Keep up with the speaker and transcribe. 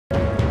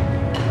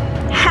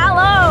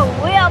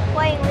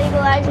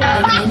guys.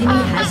 An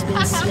enemy has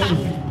been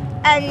slain.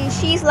 And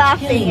she's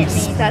laughing at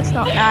me. That's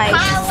not nice.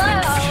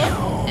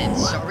 Hello. And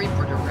sorry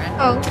for the random.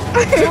 Oh.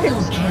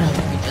 Double kill.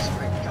 We just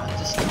forgot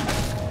to start.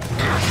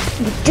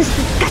 You just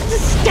got to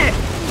start.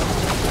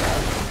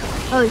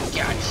 Oh,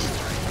 Got to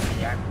start.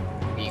 Yeah.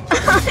 Being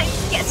I'm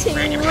getting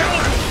random.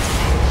 raped.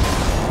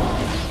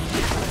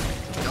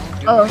 Don't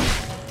do Oh. it.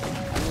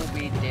 You'll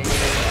be dead.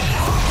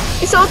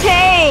 It's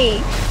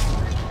okay.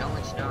 No,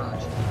 it's not.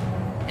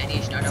 And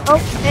he's not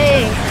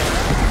Okay.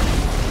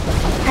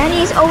 And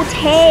he's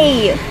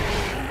okay.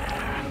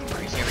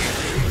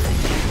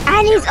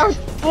 And he's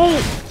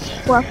okay.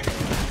 Well,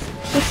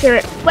 you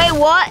sure? Wait,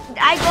 what?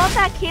 I got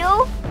that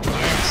kill?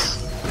 Yes.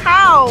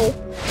 How?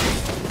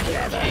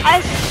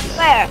 I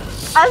swear.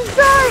 I'm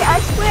sorry. I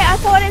swear. I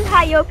thought it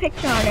had your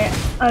picture on it.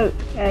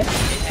 Okay.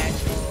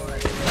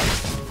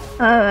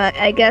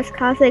 I guess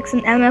kha'zex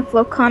and MF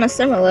look kind of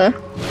similar.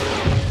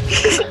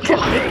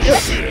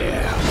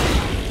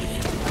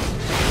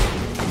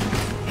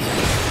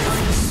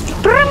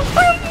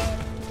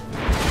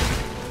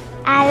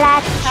 I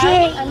like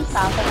it. I'm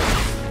stopping.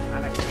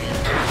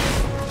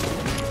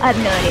 I have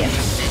no idea.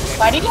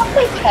 Why do you not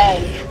play K?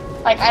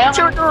 Like, I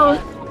don't know.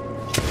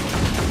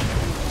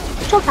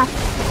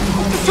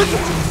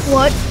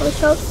 What?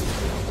 What's up?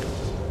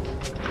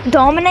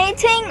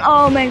 Dominating?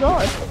 Oh my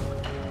god.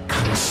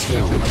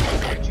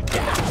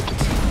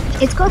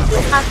 It's got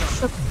to have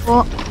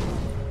support.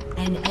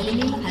 An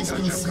enemy has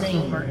been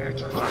slain.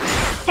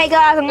 Hey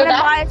guys, I'm gonna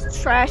buy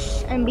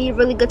trash and be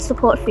really good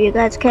support for you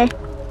guys, okay?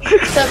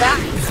 So that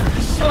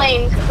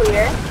lane's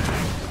clear.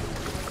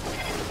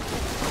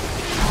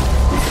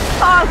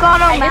 Oh, I got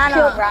no I just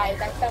killed mana.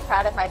 Rise. I'm so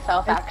proud of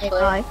myself, actually.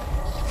 Bye.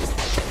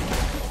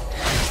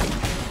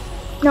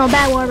 No,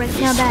 bad Warwick.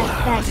 No,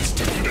 bad.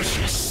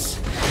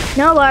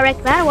 No,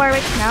 Warwick. Bad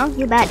Warwick. No,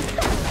 you bad. An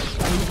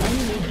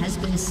enemy has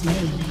been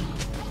slain.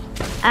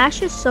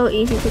 Ash is so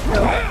easy to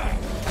kill.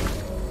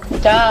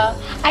 Duh.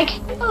 I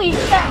can't believe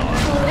that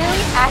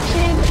literally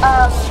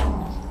Ash's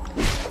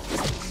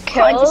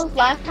kills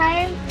last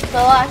time,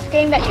 the last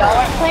game that y'all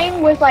weren't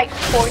playing was like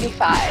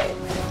 45.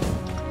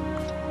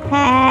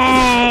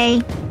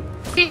 Hey.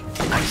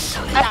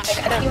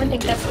 I don't even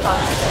think that's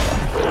possible.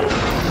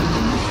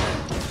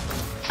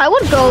 I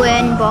would go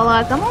in, but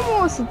like, I'm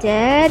almost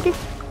dead.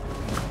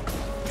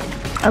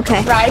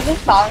 Okay. Rise is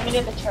following me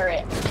to the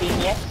turret.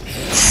 Genius.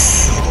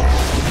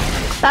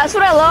 That's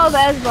what I love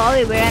as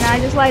Volleyball, and I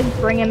just like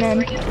bring him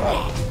in.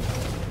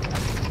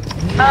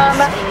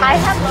 I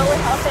have lower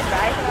health than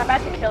Rise, and I'm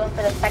about to kill him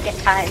for the second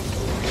time.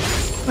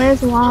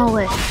 Where's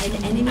Warwick?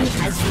 An enemy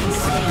has been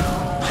slain.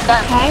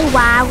 Hey,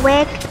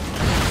 Warwick.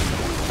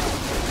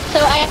 So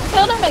I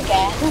killed him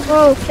again.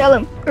 Oh, kill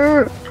him.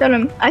 Kill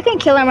him. I can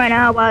kill him right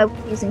now by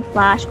using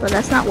Flash, but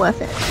that's not worth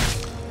it.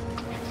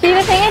 See,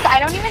 the thing is, I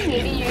don't even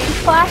need to use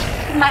Flash.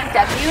 My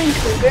W in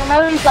Cougar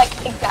mode is like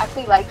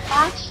exactly like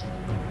Flash.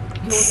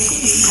 Your team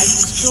has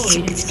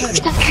destroyed its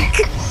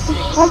turret.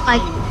 Oh my.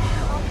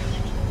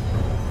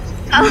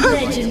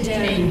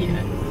 Legendary.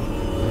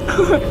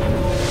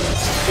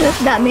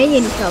 That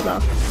minion kill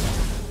though.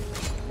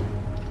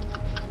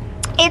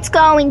 It's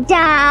going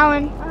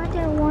down. I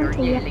don't want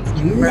to yet.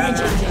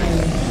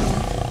 Legendary.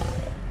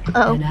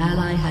 Oh. An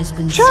ally has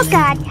been Sure, slain.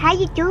 God, how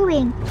you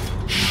doing?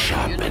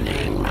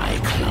 Sharpening my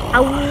claw.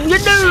 How you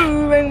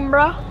doing,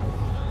 bro?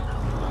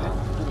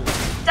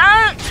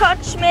 Don't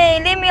touch me.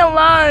 Leave me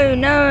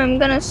alone. No, I'm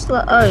gonna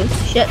oh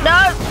shit!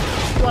 No.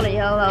 Bloody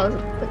hell! That was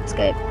a quick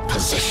escape.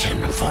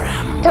 Position for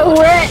ambush. So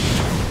we're,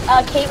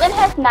 Caitlyn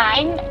has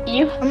 9,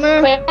 you,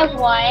 Quinn has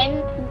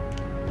 1.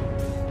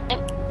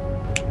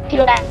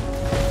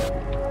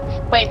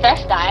 Wait,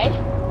 Fresh died?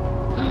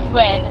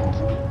 When?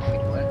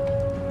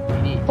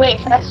 Wait,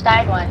 Fresh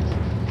died once.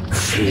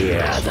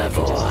 Fear the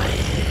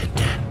void.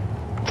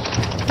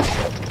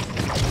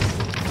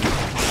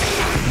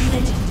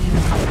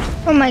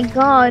 Oh my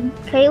god,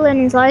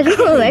 Caitlyn is like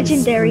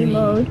legendary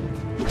mode.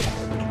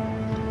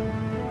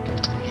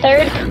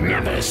 3rd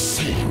Never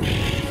see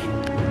me.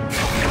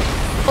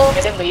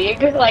 in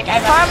league. Like,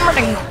 I'm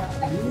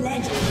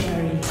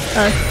Legendary.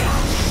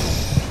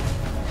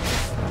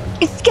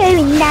 It's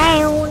going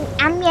down.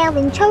 I'm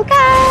yelling, choke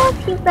up.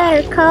 You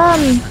better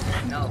come.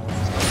 No,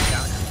 it's going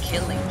down. I'm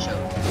killing Joe.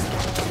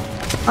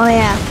 Oh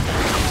yeah.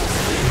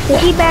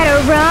 He better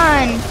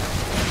run.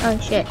 Oh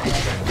shit.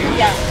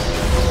 yeah.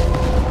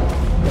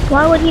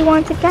 Why would he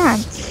want to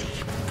dance?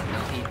 No,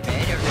 he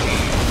better.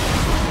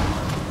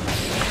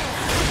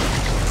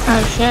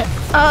 Oh shit.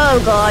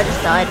 Oh god, I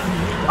just died.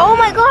 Oh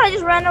my god, I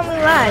just randomly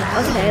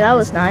lagged. Okay, that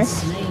was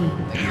nice.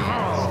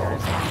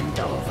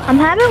 I'm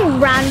having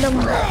random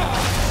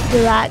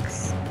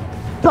lags.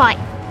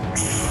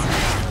 Spikes.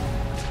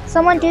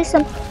 Someone do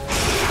some.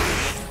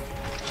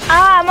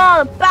 I'm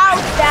all about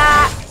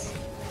that.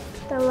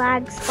 The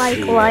lag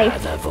spike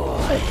life. The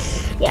void.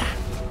 Yeah.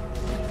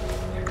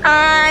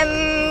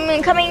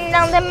 I'm coming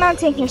down the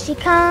mountain. Here she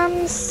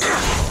comes.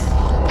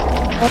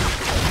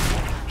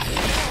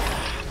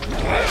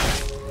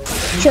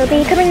 She'll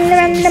be coming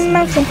down the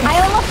mountain. I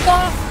almost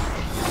got.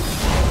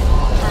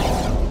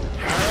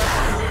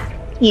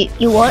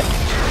 You what?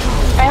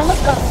 I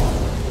almost got.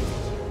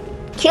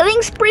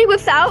 Killing spree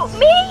without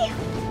me?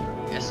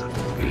 Yes.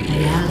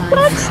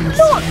 That's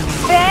not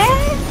fair.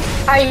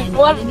 I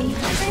won. Enemy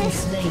has been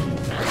slain.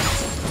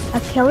 A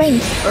killing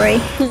spree.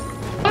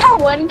 I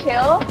have 1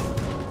 kill.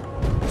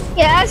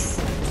 Yes.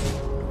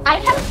 I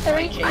have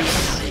 3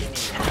 kills.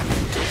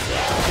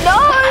 No.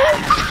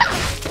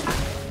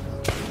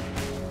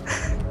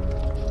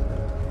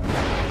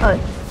 Oh.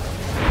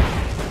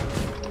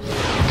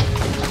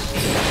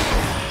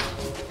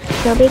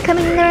 She'll be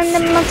coming around the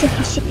mountain.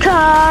 Here she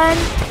can.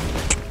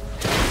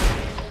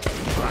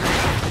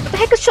 What the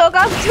heck is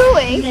Shogun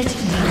doing?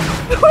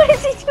 What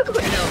is he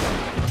doing?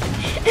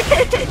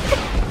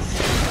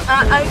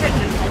 I'm gonna.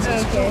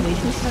 Okay. He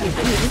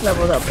just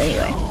leveled up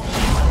anyway.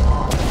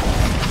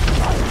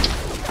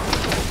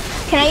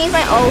 Can I use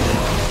my ult?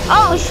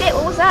 Oh shit!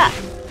 What was that?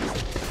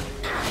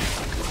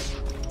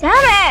 Damn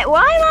it!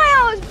 Why am I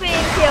always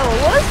being killed?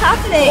 What's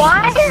happening?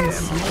 Why are you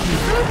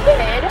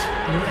stupid?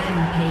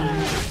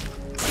 Rampage.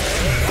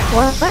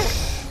 What?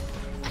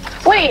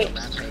 Wait.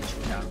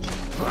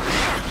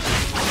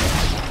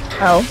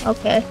 Oh,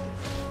 okay.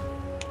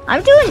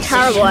 I'm doing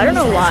terrible. I don't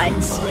know why.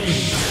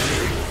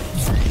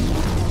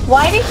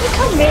 Why did he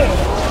come in?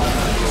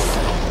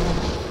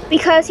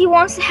 Because he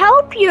wants to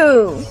help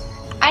you.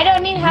 I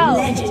don't need help.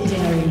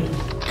 Legendary.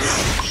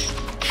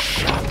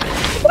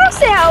 He wants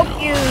to help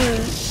you.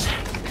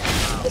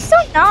 He's so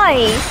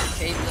nice.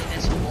 Caitlyn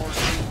has 14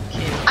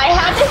 kills. I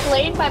have this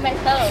lane by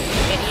myself,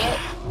 you idiot.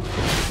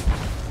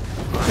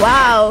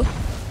 Wow.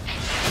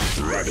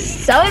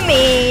 So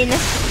mean.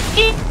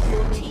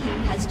 Your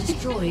team has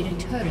destroyed a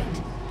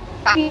turret.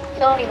 He's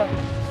killing them.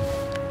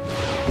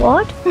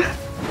 What?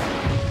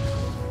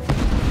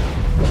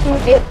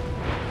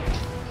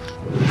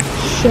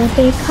 She'll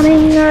be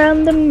coming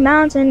around the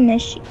mountain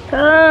as she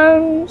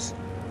comes.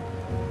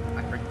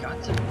 I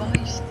forgot to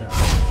buy stuff.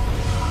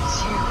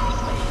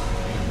 Seriously.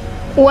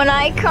 When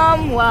I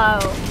come, wow.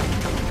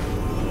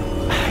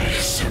 I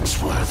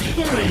sense worthy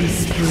Killing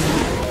spree.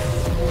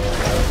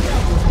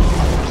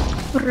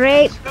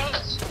 Great.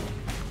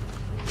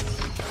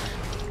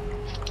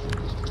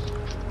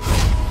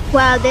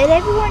 Wow, did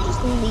everyone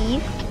just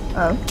leave?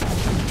 Oh.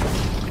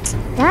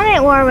 Damn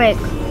it, Warwick.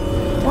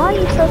 Why are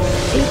you so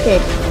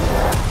stupid?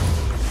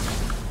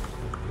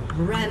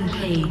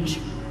 Rampage.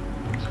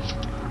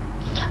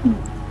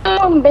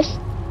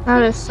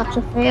 That is such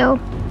a fail.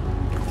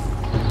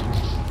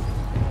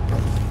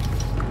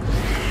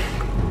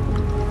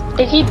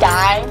 Did he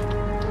die?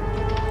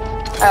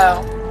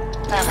 Oh,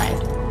 never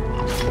mind.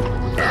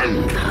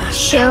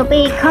 She'll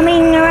be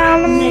coming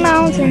around the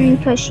mountain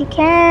because she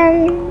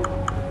can.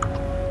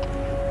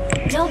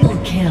 Double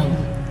kill.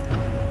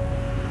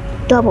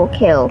 Double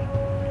kill.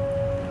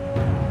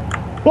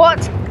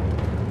 What?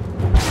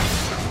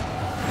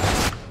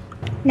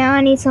 Now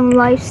I need some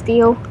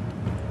lifesteal.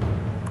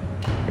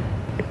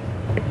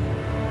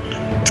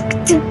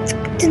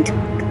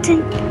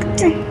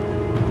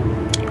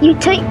 You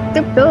take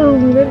the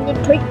gold and you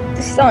take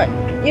the sun.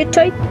 You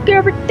take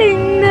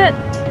everything that.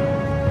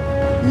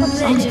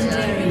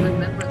 Legendary.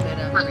 Remember that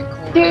I'm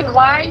recording. Dude,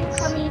 why are you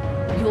coming?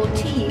 Your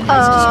team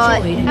has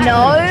destroyed a No.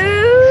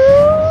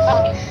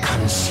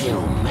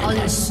 consume.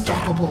 turret.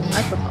 Unstoppable.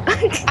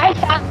 I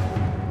thought,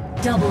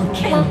 Double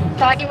kill.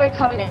 you were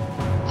coming in.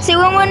 See,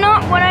 when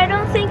I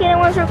don't think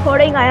anyone's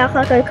recording, I act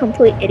like a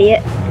complete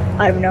idiot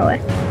out of nowhere.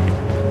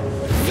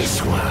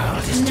 This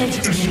world is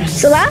Legendary.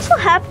 So that's what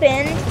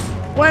happened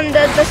when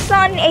the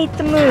sun ate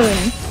the moon.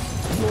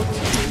 Your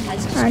team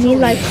has I need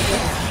destroyed. like.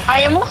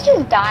 I almost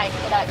just died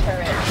for that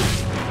turret.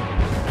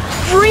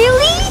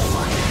 Really?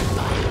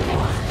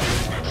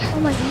 Oh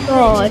my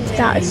god,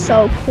 that is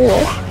so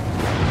cool.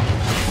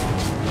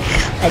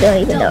 I don't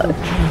even know.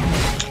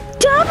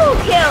 Double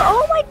kill!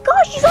 Oh my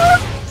gosh, she's on a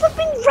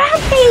flipping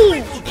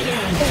rampage!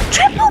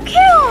 Triple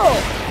kill!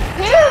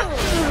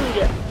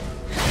 Dude!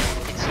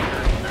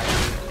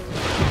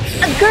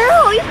 A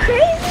girl, are you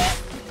crazy?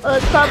 Oh,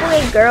 it's probably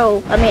a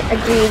girl. I mean, a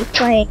dude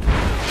playing.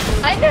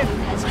 I know.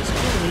 Has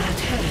destroyed a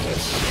turret.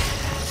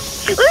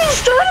 Oh, you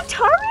destroyed a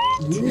turret?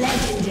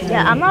 Legendary.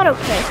 Yeah, I'm not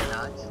okay.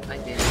 Not. I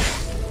did.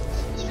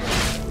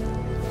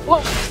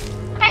 Well,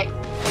 hey,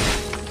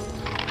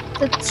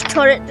 The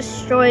turret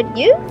destroyed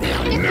you?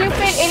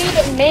 stupid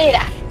idiot made.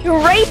 You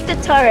raped the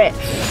turret.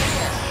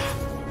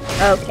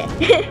 Okay.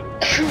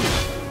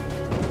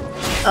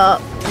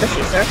 Let's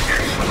use her.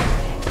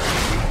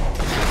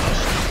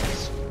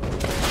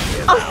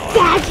 Oh,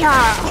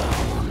 dagger!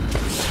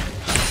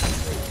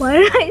 Why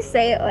did I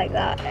say it like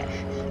that?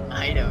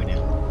 I don't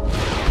know.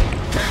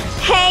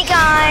 Hey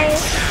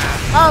guys!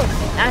 Oh,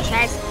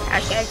 okay.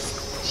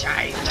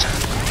 Shite.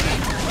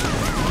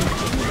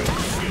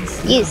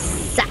 You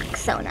suck,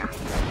 Sona.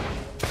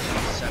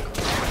 Suck.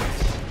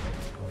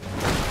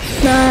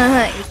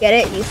 You get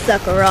it? You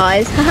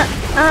suckerize.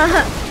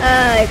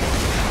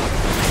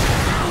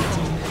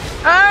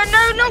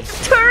 No, not the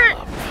turret!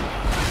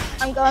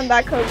 I'm going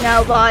back home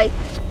now, bye.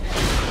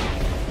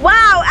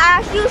 Wow,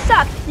 Ash, you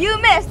suck! You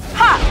missed!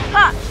 Ha!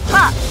 Ha!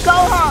 Ha! Go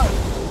home!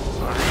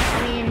 I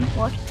mean,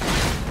 what?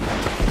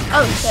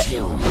 Oh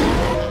shit.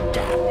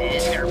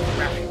 And they're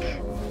wreck.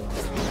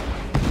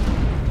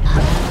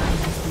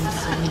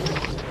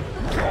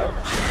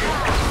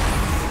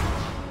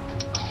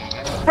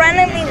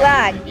 Randomly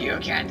lag. You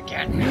can't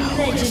get me.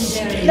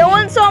 Legendary. No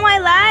one saw my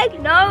lag?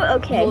 No?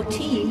 Okay. Your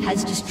team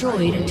has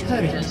destroyed a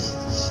turret.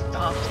 Just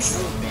stop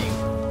moving.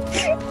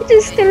 I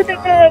just threw the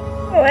bag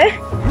away.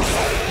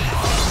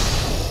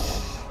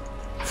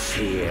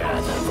 Fear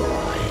the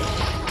void.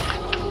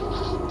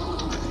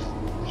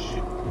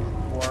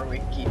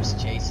 Warwick keeps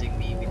chasing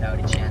me without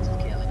a chance of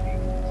killing me.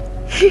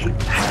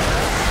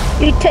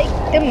 You take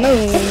the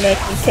moon, and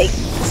you take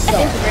the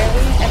sun.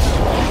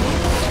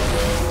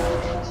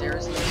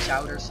 Seriously,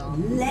 shout or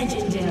something?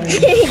 Legendary.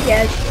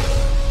 Yes.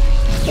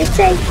 You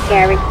take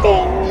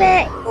everything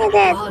that.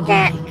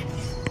 Godlike.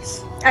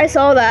 I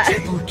saw that.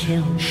 Triple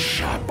kill.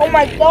 Oh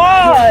my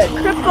god!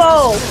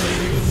 Cripple!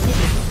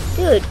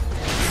 Dude.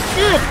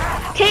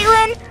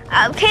 Caitlyn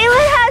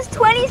has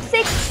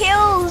 26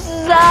 kills!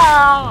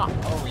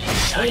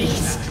 Holy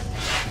shit.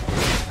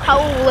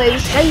 Holy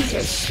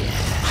Jesus.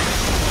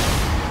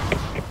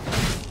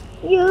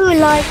 You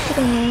like the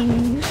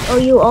game. Oh,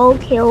 you all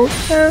killed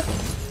her?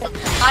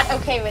 Not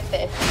okay with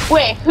this.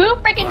 Wait, who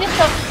freaking just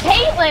killed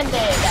Caitlyn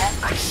did?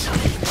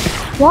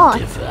 What?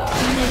 Who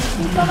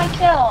stole my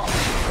kill?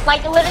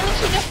 Like literally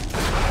she just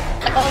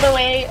like all the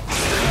way.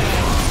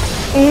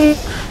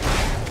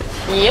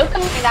 You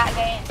can do that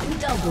game.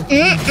 Double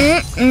kill.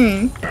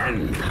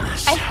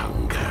 Endless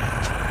hunger.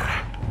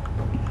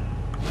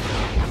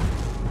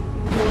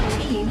 Your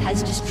team has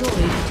destroyed a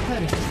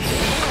turret.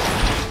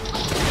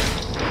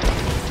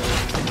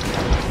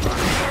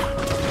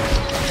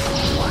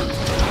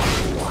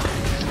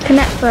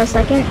 Connect for a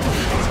second.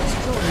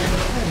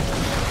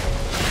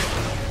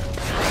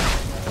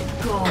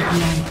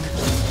 Godlike.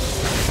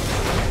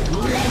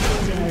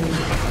 Legendary.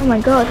 Oh my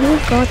god,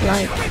 who's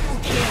godlike?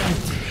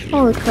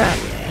 Holy crap.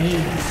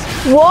 Ace.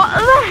 What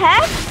the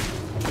heck?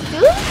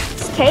 Dude,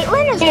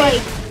 Caitlyn is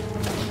like...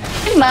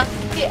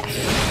 Yeah.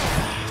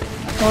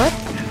 What?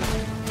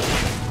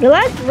 You're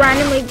like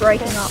randomly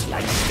breaking up.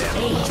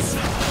 Ace.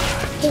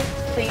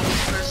 Please. This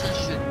person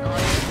should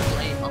not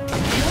play up.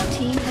 Your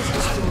team has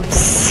destroyed.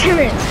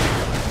 Serious.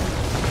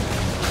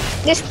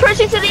 This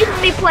person should even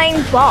be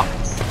playing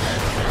bots.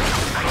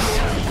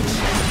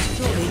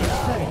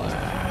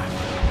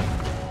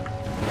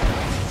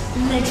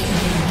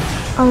 Legendary.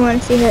 I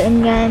want to see her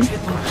in game.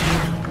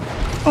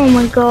 Oh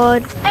my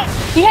god.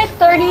 He has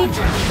 30.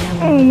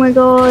 Oh my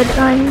god,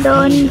 I'm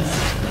done.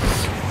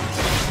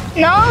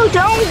 No,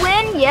 don't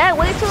win yet.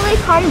 Wait till they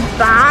come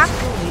back.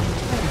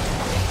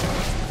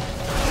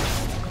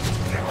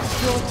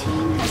 Your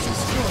team has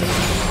destroyed.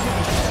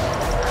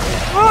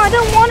 Oh, I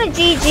don't want a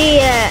GG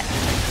yet.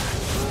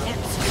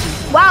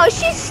 Wow, is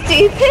she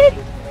stupid?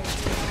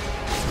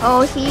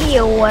 Oh, he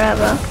or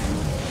whatever.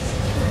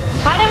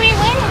 How do we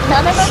win?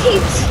 None of us.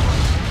 Jeez.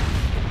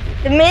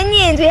 The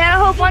minions. We had a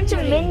whole bunch of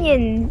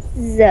minions.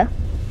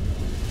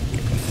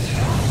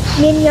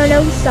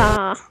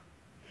 Minionosa.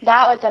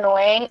 That was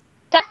annoying.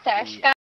 That's Serge.